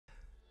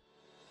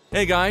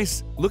Hey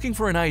guys, looking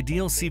for an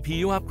ideal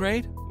CPU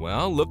upgrade?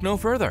 Well, look no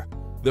further.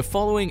 The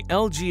following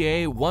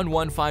LGA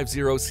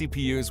 1150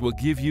 CPUs will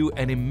give you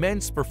an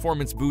immense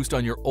performance boost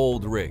on your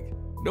old rig.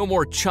 No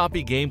more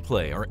choppy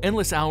gameplay or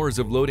endless hours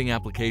of loading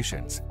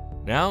applications.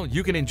 Now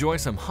you can enjoy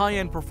some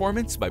high-end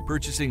performance by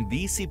purchasing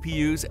these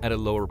CPUs at a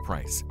lower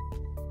price.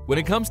 When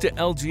it comes to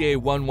LGA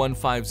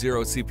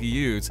 1150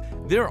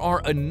 CPUs, there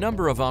are a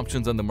number of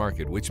options on the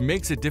market, which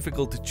makes it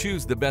difficult to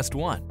choose the best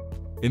one.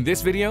 In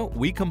this video,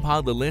 we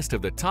compiled a list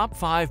of the top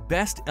 5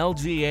 best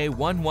LGA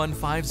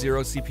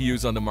 1150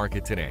 CPUs on the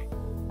market today.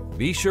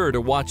 Be sure to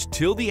watch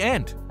till the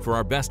end for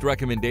our best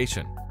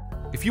recommendation.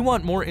 If you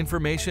want more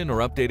information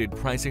or updated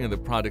pricing of the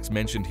products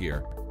mentioned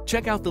here,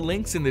 check out the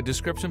links in the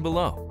description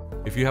below.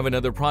 If you have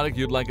another product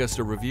you'd like us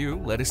to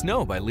review, let us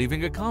know by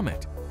leaving a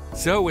comment.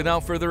 So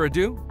without further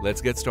ado, let's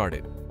get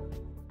started.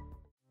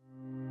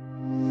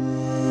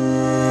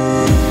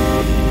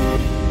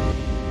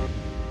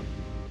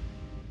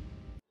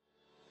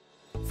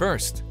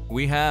 First,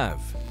 we have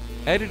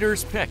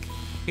Editor's Pick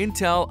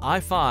Intel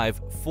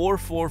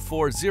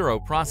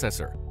i5-4440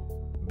 processor,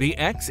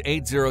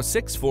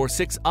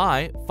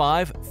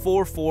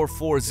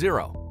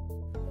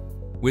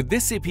 BX80646i54440. With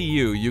this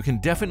CPU, you can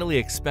definitely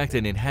expect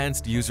an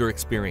enhanced user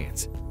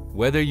experience.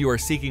 Whether you are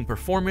seeking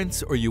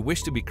performance or you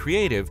wish to be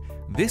creative,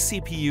 this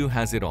CPU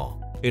has it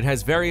all. It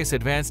has various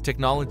advanced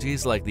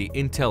technologies like the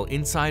Intel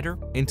Insider,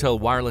 Intel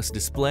Wireless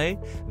Display,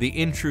 the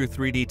InTrue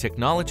 3D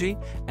technology,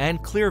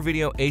 and Clear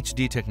Video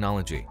HD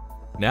technology.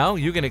 Now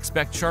you can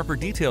expect sharper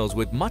details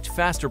with much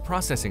faster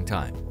processing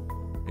time.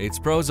 Its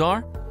pros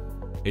are: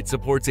 it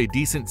supports a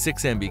decent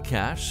 6 MB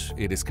cache,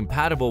 it is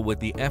compatible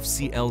with the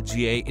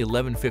LGA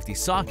 1150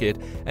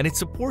 socket, and it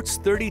supports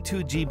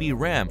 32 GB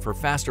RAM for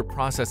faster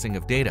processing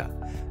of data.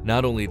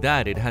 Not only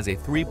that, it has a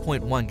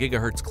 3.1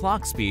 GHz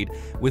clock speed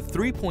with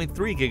 3.3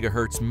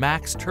 GHz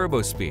max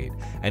turbo speed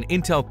and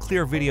Intel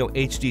Clear Video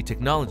HD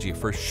technology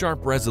for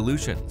sharp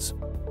resolutions.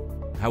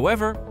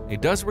 However,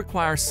 it does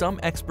require some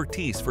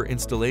expertise for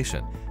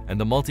installation, and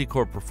the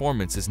multi-core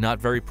performance is not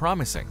very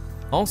promising.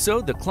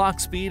 Also, the clock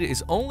speed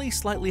is only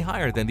slightly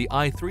higher than the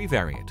i3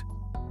 variant.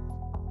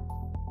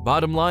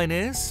 Bottom line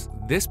is,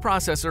 this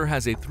processor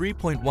has a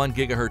 3.1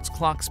 GHz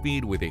clock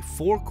speed with a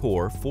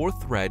 4-core,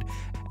 4-thread,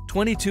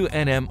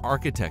 22nm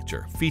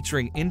architecture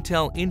featuring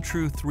Intel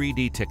InTrue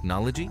 3D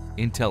technology,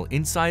 Intel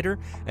Insider,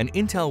 and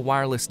Intel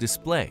Wireless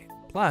Display.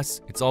 Plus,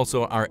 it's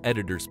also our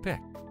editor's pick.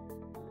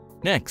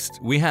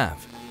 Next, we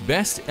have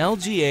Best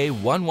LGA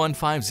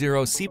 1150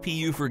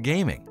 CPU for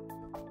Gaming.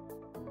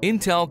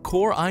 Intel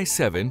Core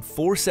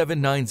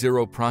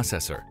i7-4790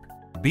 processor,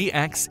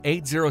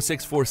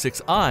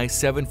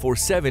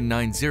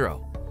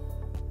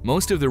 BX80646i74790.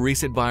 Most of the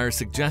recent buyers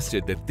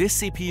suggested that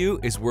this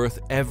CPU is worth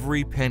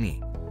every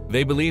penny.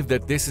 They believe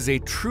that this is a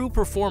true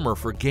performer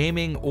for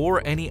gaming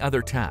or any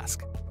other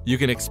task. You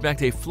can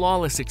expect a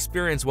flawless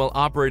experience while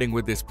operating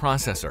with this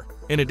processor.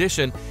 In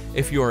addition,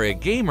 if you are a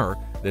gamer,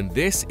 then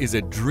this is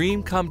a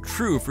dream come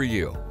true for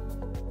you.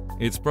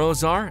 Its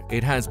pros are: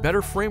 it has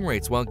better frame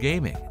rates while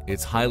gaming,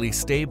 it's highly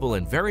stable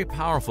and very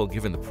powerful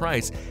given the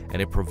price,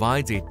 and it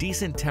provides a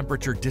decent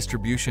temperature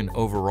distribution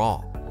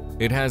overall.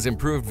 It has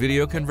improved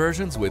video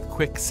conversions with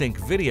quick sync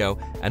video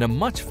and a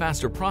much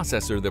faster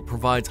processor that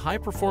provides high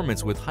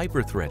performance with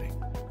hyperthreading.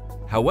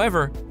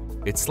 However,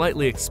 it's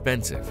slightly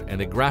expensive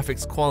and the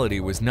graphics quality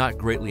was not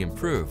greatly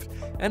improved,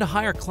 and a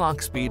higher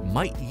clock speed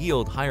might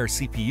yield higher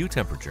CPU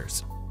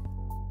temperatures.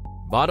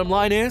 Bottom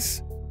line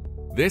is,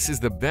 this is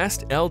the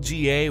best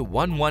LGA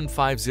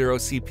 1150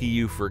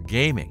 CPU for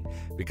gaming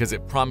because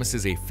it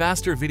promises a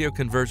faster video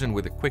conversion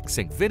with a quick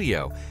sync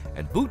video,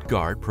 and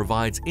BootGuard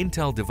provides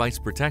Intel device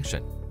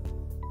protection.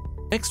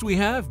 Next we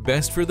have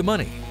Best for the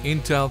Money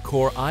Intel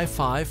Core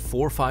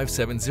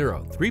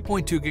i5-4570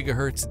 3.2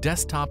 GHz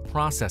desktop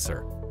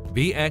processor,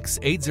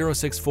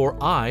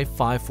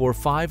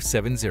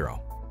 BX8064i54570.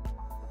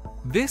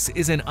 This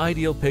is an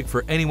ideal pick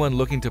for anyone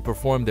looking to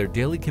perform their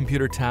daily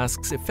computer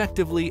tasks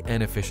effectively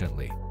and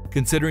efficiently.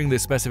 Considering the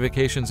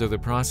specifications of the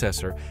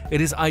processor,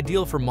 it is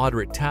ideal for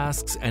moderate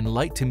tasks and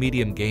light to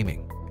medium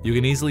gaming. You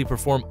can easily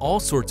perform all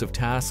sorts of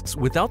tasks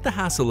without the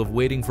hassle of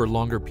waiting for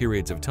longer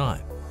periods of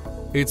time.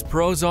 Its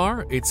pros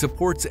are: it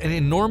supports an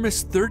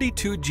enormous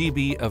 32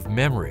 GB of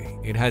memory,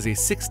 it has a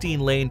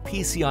 16-lane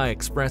PCI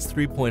Express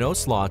 3.0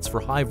 slots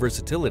for high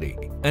versatility,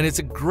 and it's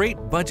a great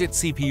budget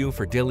CPU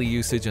for daily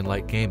usage and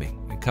light gaming.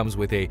 Comes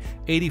with a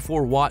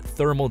 84-watt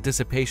thermal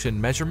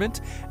dissipation measurement,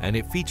 and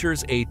it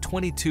features a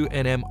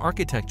 22nm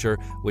architecture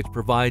which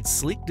provides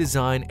sleek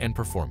design and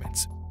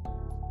performance.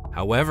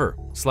 However,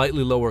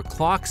 slightly lower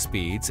clock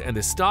speeds and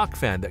the stock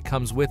fan that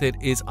comes with it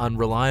is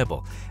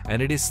unreliable,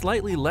 and it is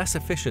slightly less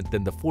efficient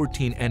than the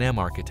 14nm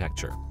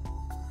architecture.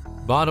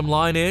 Bottom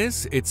line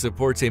is, it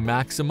supports a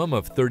maximum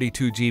of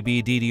 32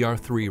 GB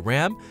DDR3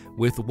 RAM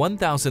with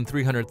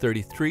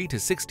 1333 to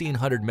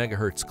 1600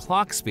 MHz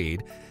clock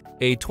speed,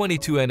 a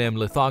 22nm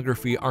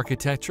lithography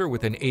architecture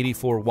with an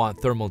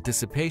 84-watt thermal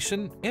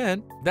dissipation,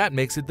 and that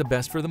makes it the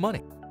best for the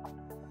money.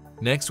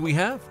 Next we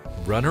have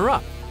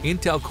runner-up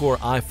Intel Core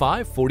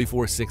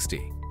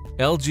i5-4460,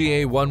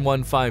 LGA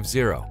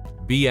 1150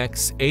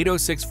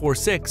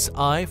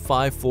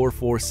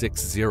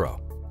 BX80646i54460.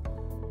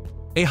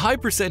 A high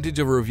percentage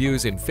of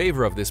reviews in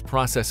favor of this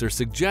processor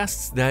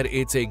suggests that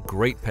it's a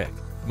great pick.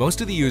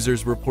 Most of the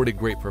users reported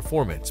great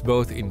performance,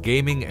 both in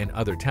gaming and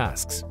other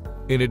tasks.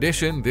 In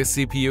addition, this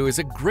CPU is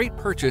a great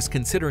purchase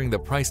considering the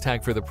price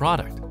tag for the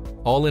product.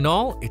 All in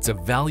all, it's a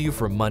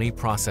value-for-money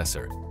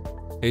processor.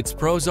 Its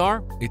pros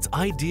are, it's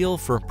ideal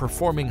for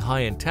performing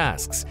high-end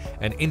tasks,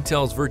 and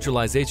Intel's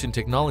virtualization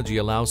technology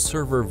allows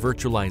server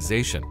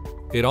virtualization.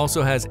 It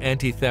also has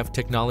anti-theft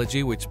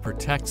technology which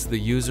protects the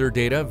user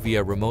data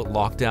via remote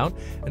lockdown,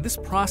 and this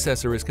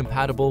processor is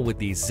compatible with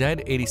the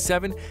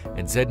Z87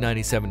 and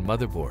Z97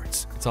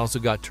 motherboards. It's also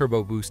got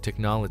turbo boost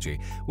technology,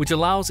 which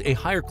allows a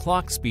higher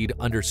clock speed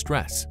under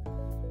stress.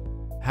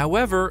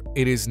 However,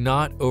 it is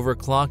not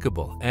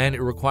overclockable, and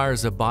it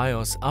requires a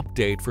BIOS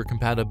update for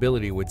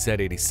compatibility with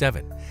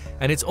Z87,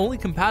 and it's only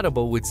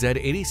compatible with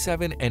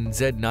Z87 and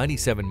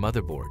Z97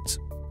 motherboards.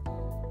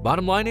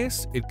 Bottom line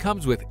is, it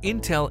comes with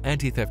Intel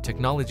anti-theft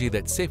technology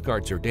that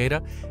safeguards your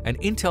data and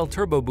Intel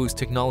Turbo Boost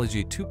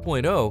Technology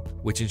 2.0,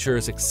 which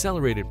ensures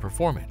accelerated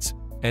performance.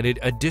 And it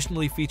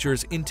additionally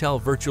features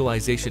Intel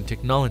Virtualization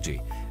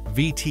Technology,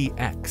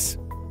 VTX.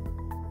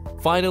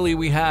 Finally,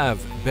 we have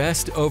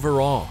Best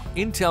Overall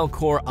Intel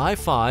Core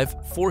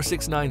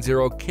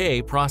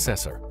i5-4690K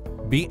processor,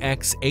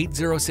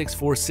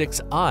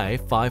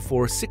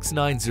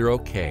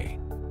 BX80646i54690K.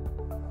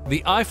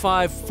 The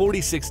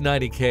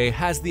i5-4690K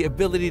has the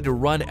ability to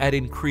run at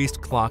increased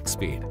clock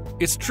speed.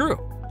 It's true,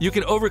 you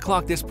can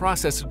overclock this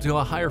processor to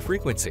a higher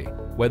frequency.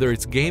 Whether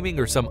it's gaming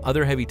or some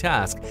other heavy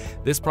task,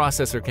 this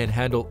processor can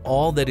handle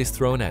all that is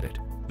thrown at it.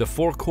 The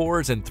 4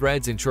 cores and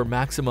threads ensure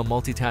maximum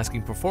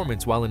multitasking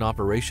performance while in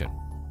operation.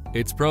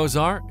 Its pros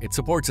are, it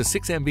supports a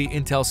 6 MB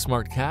Intel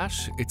Smart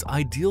Cache, it's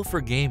ideal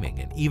for gaming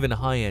and even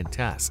high-end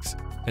tasks.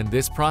 And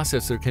this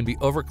processor can be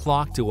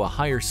overclocked to a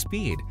higher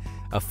speed.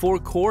 A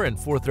 4-core and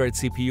 4-thread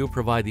CPU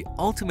provide the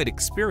ultimate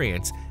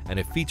experience, and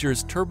it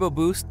features Turbo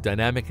Boost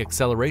dynamic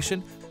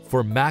acceleration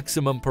for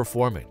maximum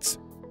performance.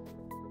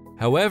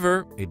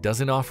 However, it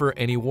doesn't offer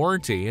any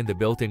warranty, and the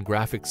built-in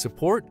graphics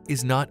support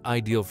is not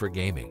ideal for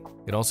gaming.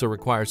 It also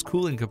requires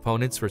cooling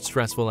components for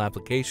stressful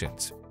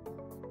applications.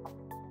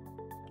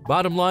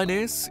 Bottom line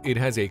is, it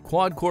has a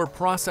quad-core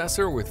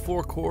processor with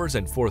 4 cores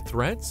and 4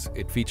 threads.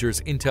 It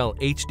features Intel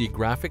HD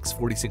Graphics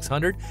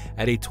 4600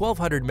 at a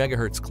 1200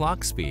 MHz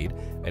clock speed,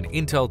 and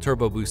Intel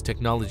Turbo Boost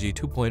Technology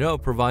 2.0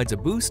 provides a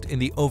boost in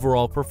the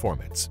overall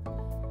performance.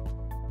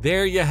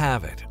 There you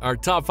have it, our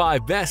top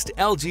 5 best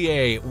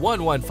LGA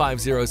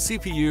 1150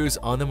 CPUs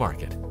on the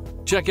market.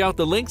 Check out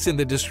the links in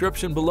the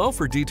description below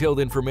for detailed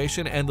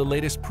information and the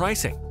latest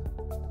pricing.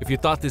 If you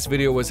thought this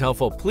video was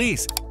helpful,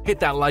 please hit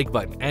that like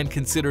button and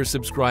consider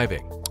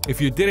subscribing.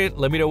 If you didn't,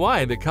 let me know why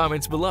in the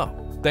comments below.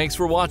 Thanks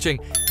for watching,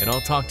 and I'll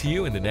talk to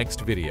you in the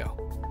next video.